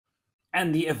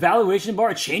And the evaluation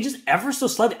bar changes ever so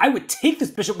slightly. I would take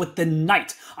this bishop with the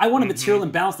knight. I want a material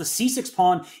imbalance. The c6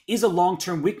 pawn is a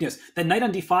long-term weakness. The knight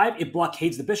on d5, it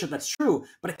blockades the bishop. That's true,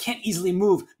 but it can't easily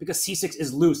move because c6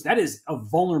 is loose. That is a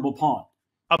vulnerable pawn.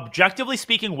 Objectively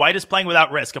speaking, white is playing without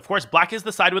risk. Of course, black is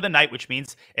the side with a knight, which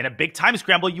means in a big time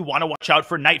scramble, you want to watch out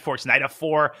for knight forks. Knight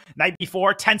f4, knight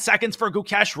b4, 10 seconds for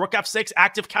Gukesh, rook f6,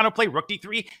 active counterplay, rook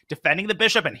d3, defending the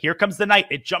bishop, and here comes the knight.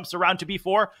 It jumps around to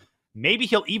b4. Maybe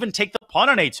he'll even take the pawn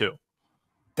on a2.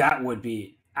 That would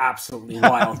be absolutely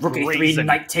wild. Rook a3,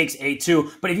 knight takes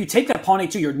a2. But if you take that pawn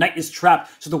a2, your knight is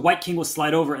trapped, so the white king will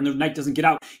slide over and the knight doesn't get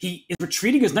out. He is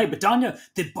retreating his knight, but Danya,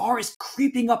 the bar is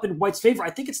creeping up in white's favor. I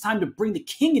think it's time to bring the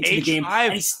king into the game.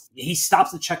 And he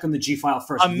stops the check on the g-file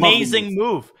first. Amazing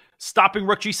move. Stopping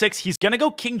rook g6. He's going to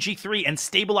go king g3 and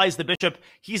stabilize the bishop.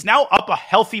 He's now up a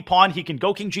healthy pawn. He can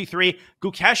go king g3.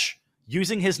 Gukesh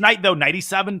using his knight, though. Knight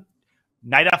e7.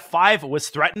 Knight f5 was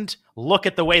threatened. Look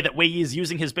at the way that Wei Yi is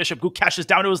using his bishop. Gukesh is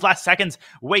down to his last seconds.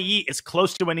 Wei Yi is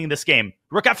close to winning this game.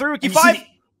 Rook f3, rook e5.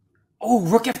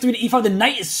 Rook f3 to e5. The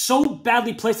knight is so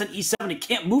badly placed on e7, it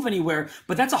can't move anywhere,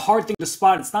 but that's a hard thing to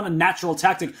spot. It's not a natural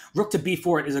tactic. Rook to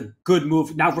b4 is a good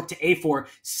move. Now rook to a4.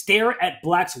 Stare at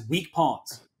black's weak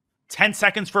pawns. 10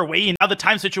 seconds for Wei Yi. Now the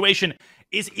time situation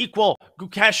is equal.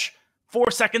 Gukesh, 4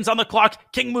 seconds on the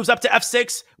clock. King moves up to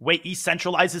f6. Wei Yi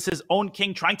centralizes his own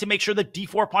king, trying to make sure the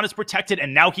d4 pawn is protected,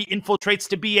 and now he infiltrates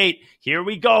to b8. Here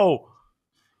we go.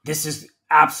 This is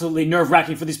absolutely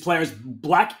nerve-wracking for these players.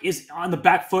 Black is on the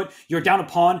back foot. You're down a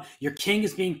pawn. Your king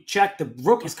is being checked. The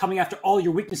rook is coming after all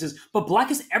your weaknesses, but black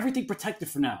has everything protected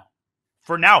for now.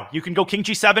 For now, you can go king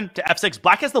g7 to f6.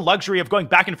 Black has the luxury of going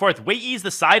back and forth. Wei Yi is the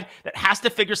side that has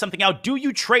to figure something out. Do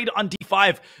you trade on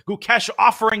d5? Gukesh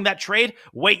offering that trade.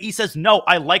 Wei Yi says, no,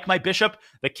 I like my bishop.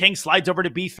 The king slides over to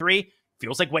b3.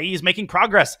 Feels like Wei Yi is making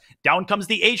progress. Down comes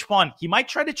the h-pawn. He might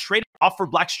try to trade it off for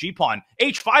black's g-pawn.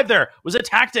 h5 there was a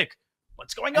tactic.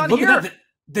 What's going on here? At that.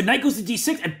 The knight goes to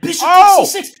d6 and bishop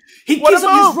takes c6. He gives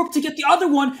up his rook to get the other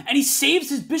one, and he saves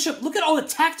his bishop. Look at all the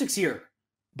tactics here.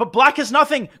 But black has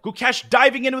nothing. Gukesh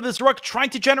diving in with his rook, trying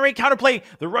to generate counterplay.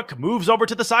 The rook moves over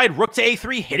to the side. Rook to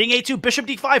a3, hitting a2, bishop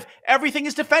d5. Everything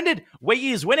is defended. Wei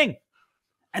Yi is winning.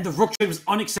 And the rook trade was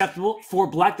unacceptable for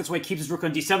black. That's why he keeps his rook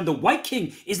on d7. The white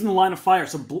king is in the line of fire.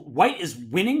 So white is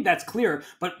winning. That's clear.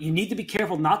 But you need to be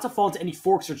careful not to fall into any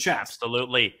forks or checks.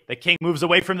 Absolutely. The king moves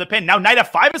away from the pin. Now knight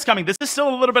f5 is coming. This is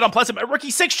still a little bit unpleasant. But rook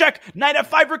e6 check. Knight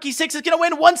f5, rook e6 is going to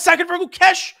win. 1 second for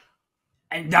Gukesh.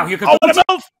 And now here comes what a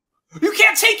move. You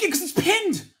can't take it because it's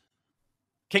pinned.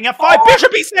 King f5,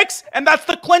 bishop e6, and that's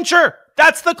the clincher.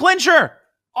 That's the clincher.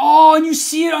 Oh, and you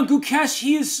see it on Gukesh.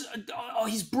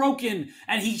 He's broken,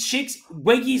 and he shakes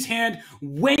Wei Yi's hand.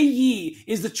 Wei Yi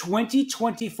is the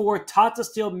 2024 Tata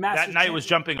Steel Master. That knight was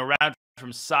jumping around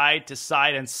from side to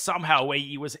side, and somehow Wei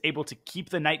Yi was able to keep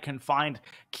the knight confined,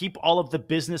 keep all of the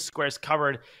business squares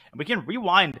covered, and we can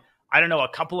rewind, I don't know, a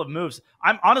couple of moves.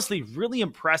 I'm honestly really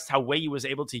impressed how Wei Yi was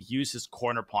able to use his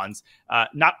corner pawns,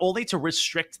 not only to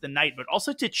restrict the knight, but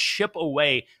also to chip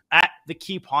away at the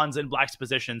key pawns in black's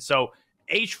position. So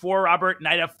h4, Robert,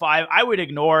 knight f5, I would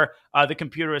ignore the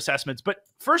computer assessments. But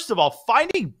first of all,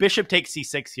 finding bishop takes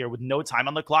c6 here with no time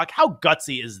on the clock, how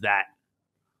gutsy is that?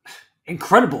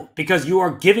 Incredible, because you are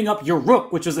giving up your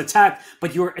rook, which was attacked,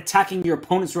 but you're attacking your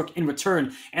opponent's rook in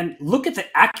return. And look at the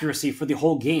accuracy for the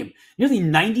whole game. Nearly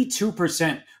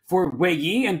 92% for Wei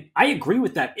Yi, and I agree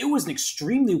with that. It was an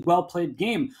extremely well-played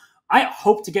game. I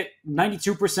hope to get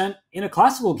 92% in a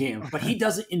classical game, but he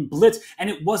does it in blitz, and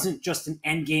it wasn't just an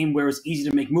end game where it's easy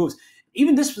to make moves.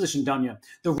 Even this position, Danya,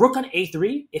 the rook on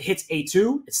a3, it hits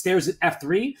a2, it stares at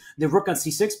f3, the rook on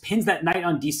c6 pins that knight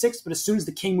on d6, but as soon as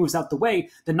the king moves out the way,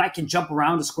 the knight can jump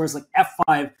around to squares like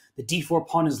f5, the d4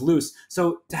 pawn is loose.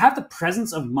 So to have the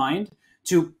presence of mind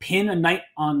to pin a knight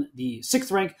on the 6th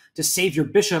rank to save your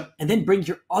bishop and then bring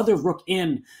your other rook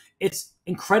in, it's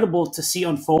incredible to see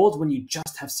unfold when you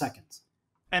just have seconds.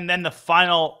 And then the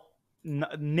final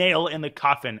nail in the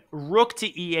coffin, rook to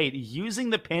e8, using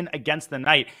the pin against the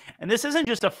knight. And this isn't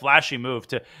just a flashy move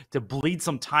to bleed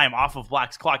some time off of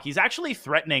black's clock. He's actually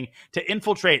threatening to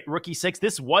infiltrate rook e6.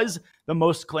 This was the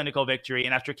most clinical victory,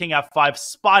 and after king f5,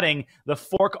 spotting the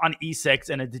fork on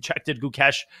e6 and a dejected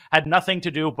Gukesh had nothing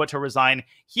to do but to resign.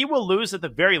 He will lose at the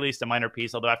very least a minor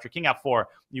piece, although after king f4,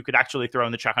 you could actually throw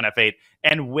in the check on f8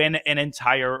 and win an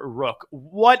entire rook.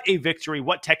 What a victory,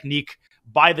 what technique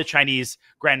by the Chinese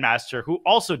Grandmaster, who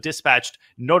also dispatched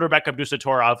Norbek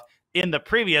Abdusattorov in the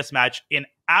previous match in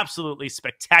absolutely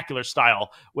spectacular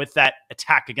style with that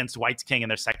attack against White's king in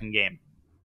their second game.